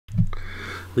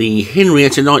The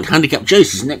Henrietta Night Handicap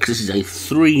Chase is next. This is a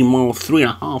 3-mile,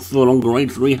 3.5 furlong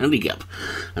grade 3 handicap.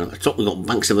 And at the top we've got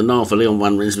Banks of the Nile for Leon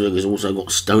van Rensburg, who's also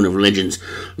got Stone of Legends.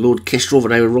 Lord Kestrel for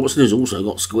David Robertson, who's also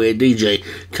got Square DJ.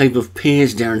 Cape of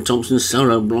Pears, Darren Thompson.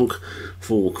 Solo Blanc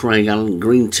for Craig Allen.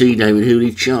 Green Tea, David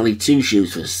Hooley. Charlie Two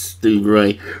Shoes for Stu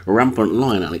Gray. Rampant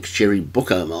Lion, Alex Cherry.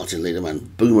 Bucko, Martin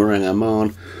Lederman. Boomerang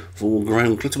Aman for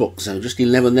Graham Clutterbox. So just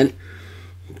 11 then.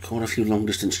 Quite a few long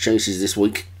distance chases this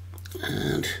week.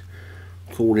 And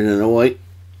called in and away.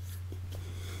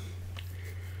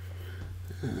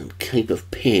 And Cape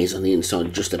of Pears on the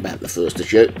inside, just about the first to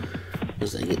show.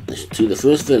 As they get to the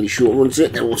first, fairly short run to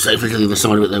it. They're all safely to the other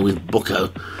side of it though with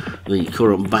Bucko, the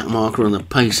current back marker, and the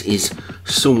pace is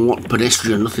somewhat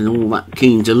pedestrian, nothing all that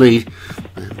keen to lead.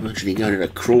 They're virtually going at a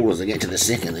crawl as they get to the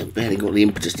second. They've barely got the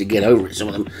impetus to get over it, some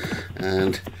of them.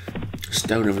 And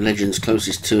Stone of Legends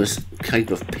closest to us. Cape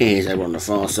of Pears over on the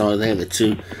far side there. The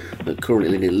two that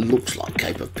currently lead, it looks like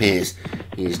Cape of Pears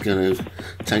is going to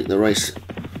take the race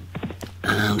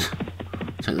and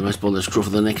take the race by the scruff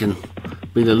of the neck and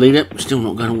be the leader. Still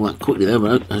not going all that quickly though,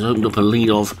 but has opened up a lead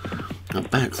of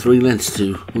about 3 lengths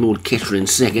to Lord Kestrel in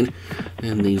second.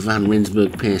 And the Van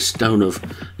Rensburg pair, Stone of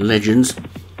Legends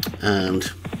and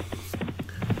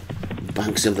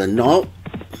Banks of the Nile.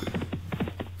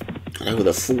 And over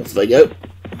the fourth they go.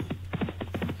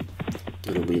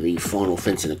 It'll be the final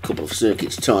fence in a couple of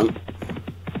circuits' time.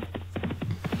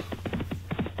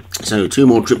 So 2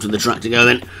 more trips of the track to go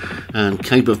then. And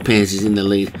Cape of Pears is in the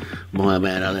lead by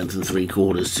about 1 length and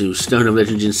 3/4 to Stone of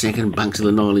Legends in second. Banks of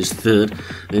the Nile is third.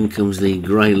 Then comes the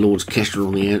Grey Lords Kestrel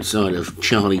on the outside of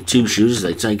Charlie Two Shoes as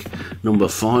they take number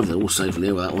 5. They're all safely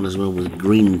over that one as well with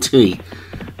Green Tea,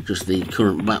 just the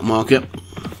current back marker.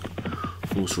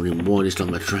 Horse running widest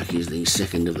on the track is the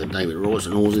second of the David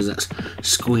Robertson horses. That's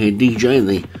Square DJ in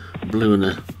the blue and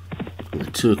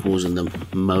the turquoise and the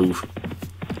mauve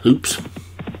hoops.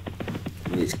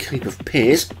 And it's Cape of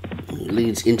Pears, who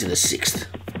leads into the 6th.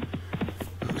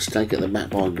 A mistake at the back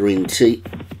by Green Tea.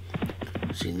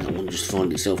 Seeing that one just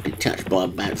find itself detached by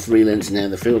about 3 lengths now.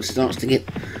 The field starts to get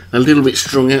a little bit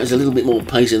strung out. There's a little bit more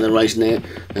pace in the race now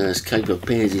as Cape of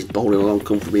Pears is bowling along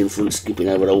comfortably in front, skipping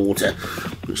over the water,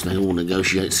 which they all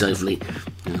negotiate safely.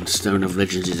 And Stone of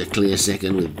Legends is a clear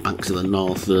second with Banks of the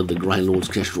Nile third, the Grey Lords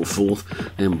Kestrel fourth,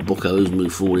 then Bucko's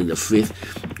move forward into 5th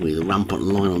with Rampant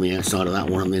Line on the outside of that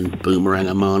one, and then Boomerang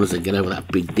Aman as they get over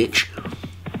that big ditch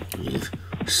with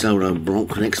Solo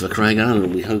Bronc next for Craig Allen,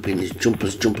 and we're hoping his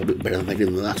jumpers jump a bit better than they did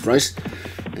in the last race.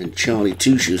 And Charlie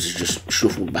Two Shoes has just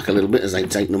shuffled back a little bit as they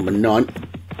take number 9.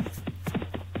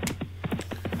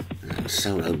 And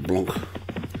Solo Blanc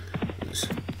has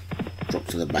dropped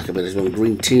to the back a bit as well.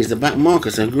 Green Tea is the back marker,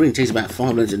 so Green Tea is about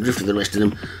 5 lengths adrift of the rest of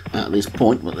them at this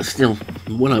point, but there's still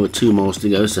well over 2 miles to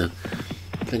go, so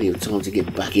plenty of time to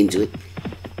get back into it.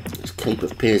 As Cape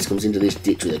of Pears comes into this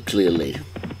ditch with a clear lead.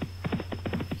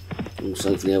 All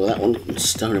safely over that one. And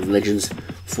Stone of Legends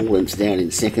 4 lengths down in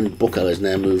second. Bucko has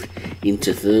now moved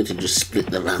into third to just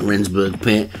split the Van Rensburg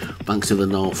pair. Banks of the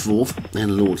Nile fourth.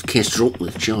 Then Lord Kestrel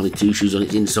with Charlie Two Shoes on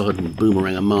its inside and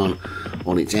Boomerang Aman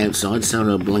on its outside.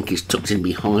 Solo Blanc is tucked in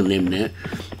behind them now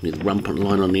with Rampant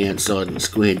Line on the outside and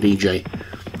Square DJ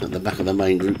at the back of the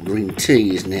main group. Green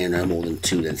Tea is now no more than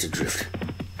 2 lengths adrift.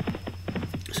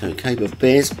 So Cape of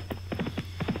Pears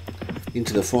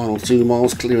into the final 2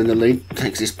 miles, clearing the lead,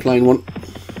 takes this plain one.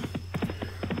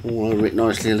 All over it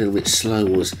nicely, a little bit slow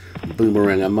was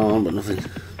Boomerang Aman, but nothing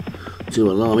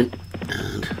too alarming.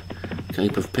 And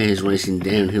Cape of Pears racing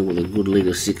downhill with a good lead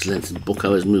of 6 lengths, and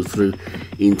Bucko has moved through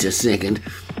into second.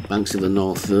 Banks of the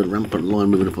Nile third, Rampant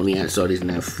Line moving up on the outside is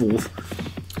now 4th.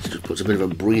 This just puts a bit of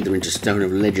a breather into Stone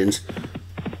of Legends.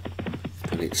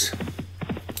 But it's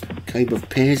Cape of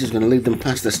Pears who's going to lead them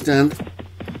past the stand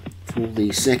for the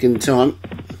 2nd time.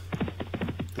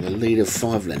 A lead of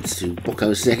 5 lengths to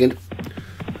Bucko second.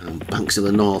 Banks of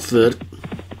the Nile third,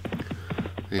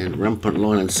 and Rampant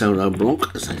Line and Solo Blanc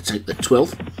as they take the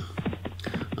 12th.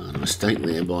 And a mistake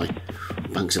there by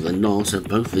Banks of the Nile, so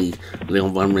both the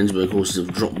Leon van Rensburg horses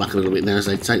have dropped back a little bit now as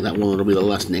they take that one. That'll be the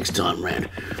last next time round.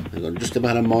 They've got just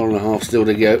about 1.5 miles still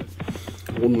to go.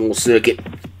 One more circuit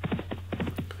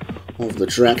of the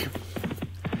track.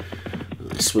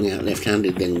 They swing out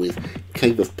left-handed then with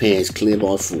Cape of Pears clear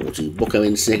by 4 to Bucko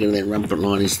in second, and then Rampant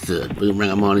Line is third. Boomerang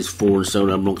Aman is 4 and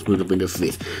Solo Blanc's moved up into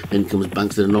 5th. Then comes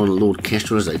Banks of the Nile and Lord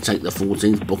Kestrel as they take the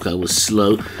 14th. Bucko was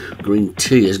slow. Green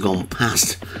Tea has gone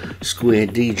past Square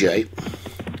DJ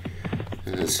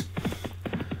as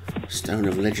Stone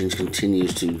of Legends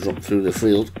continues to drop through the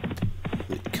field.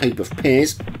 Cape of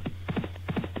Pears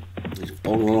is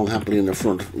on along happily in the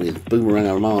front, with Boomerang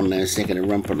Armand now second and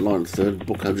Rampant Lion third.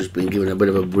 Bucko just been given a bit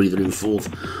of a breather in fourth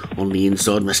on the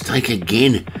inside. Mistake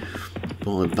again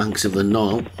by Banks of the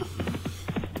Nile.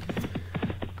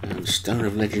 And Stone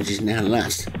of Legends is now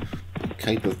last.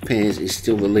 Cape of Pears is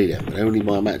still the leader, but only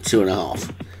by about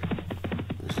 2.5.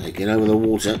 As they get over the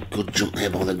water, good jump there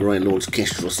by the Grey Lord's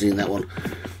Kestrel, seeing that one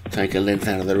take a length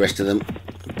out of the rest of them.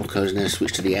 Bucko's now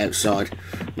switched to the outside,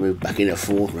 move back into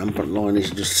fourth. Rampant Lion is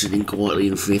just sitting quietly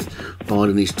in fifth,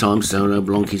 biding his time. Solo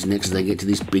Blanc is next as they get to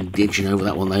this big ditch, and over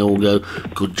that one they all go.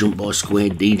 Good jump by Square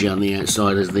DJ on the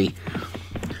outside as the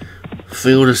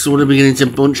field is sort of beginning to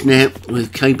bunch now,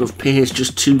 with Cape of Pears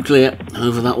just too clear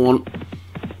over that one.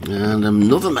 And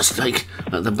another mistake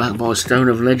at the back by Stone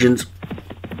of Legends.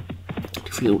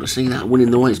 Difficult to see that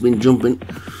winning the way it's been jumping,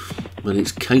 but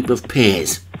it's Cape of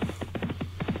Pears.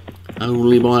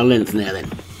 Only by a length now then.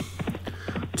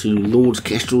 To Lord's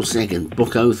Kestrel second,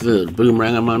 Bucko third,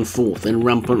 Boomerang Man fourth, then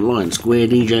Rampant Lion. Square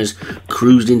DJ's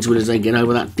cruised into it as they get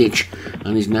over that ditch,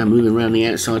 and is now moving around the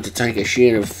outside to take a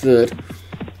share of third.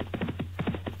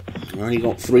 Only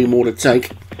got 3 more to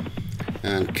take.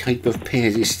 And Cape of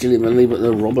Pears is still in the lead, but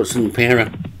the Robertson pair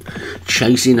are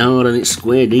chasing hard, and it's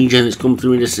Square DJ that's come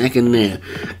through into second there.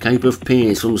 Cape of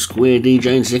Pears from Square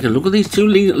DJ in second. Look at these two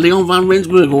Leon van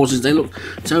Rensburg horses. They look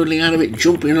totally out of it,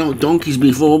 jumping like donkeys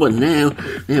before, but now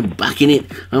they're backing it,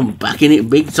 and backing it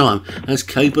big time. As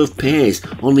Cape of Pears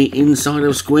on the inside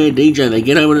of Square DJ. They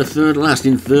get over to third last.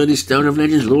 In third is Stone of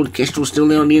Legends. Lord Kestrel still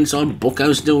there on the inside.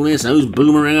 Bucko's still there. So's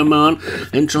Boomerang Man.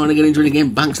 Then trying to get into it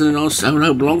again. Banks and an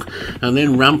Solo Blanc. And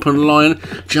then Rampant Lion,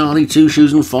 Charlie Two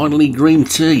Shoes, and finally Green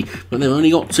Tea. But they've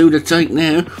only got 2 to take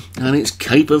now, and it's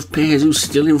Cape of Pears who's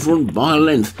still in front by a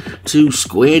length to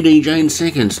Square DJ in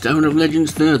second, Stone of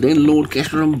Legends third, then Lord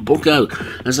Kestrel and Bucko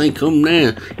as they come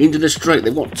now into the straight.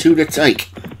 They've got 2 to take.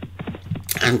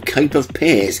 And Cape of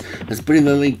Pears has been in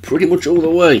the lead pretty much all the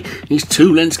way. He's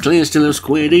 2 lengths clear still of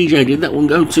Square DJ. Did that one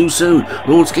go too soon?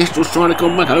 Lord's Kestrel's trying to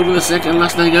come back over the second.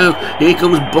 Last they go. Here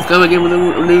comes Bucko again with a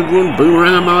renewed run.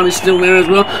 Boomerang Man is still there as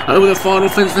well. Over the final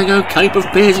fence they go. Cape of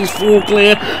Pears is 4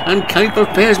 clear. And Cape of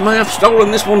Pears may have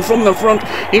stolen this one from the front.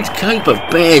 It's Cape of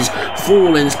Pears 4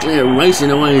 lengths clear,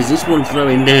 racing away as this one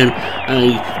throwing down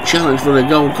a challenge for the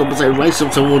Gold Cup as they race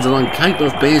up towards the line. Cape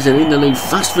of Pears are in the lead.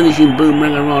 Fast finishing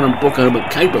Boomerang Man and Bucko, but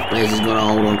Cape of Pears has got a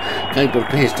hold on. Cape of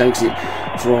Pears takes it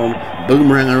from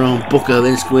Boomerang on Bucko,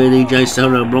 then Square DJ,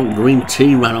 Solo Blanc. Green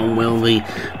Tea ran on well. The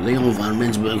Leon van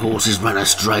Rensburg horses ran a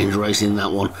strange race in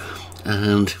that one,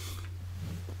 and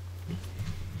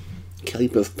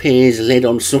Cape of Pears led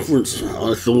on sufferance,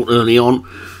 I thought, early on,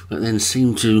 but then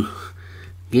seemed to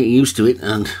get used to it,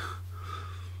 and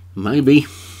maybe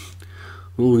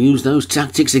we'll use those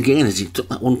tactics again, as he took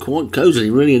that one quite cosily,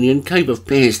 really, in the end. Cape of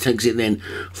Pears takes it then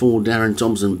for Darren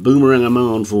Thompson. Boomerang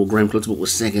Amand for Graham Clutterbuck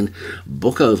was second.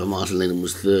 Bucko for Martin Lennon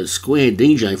was third. Square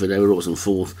DJ for David Rawson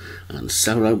fourth. And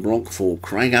Solo Blanc for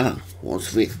Craig Allen was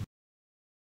fifth.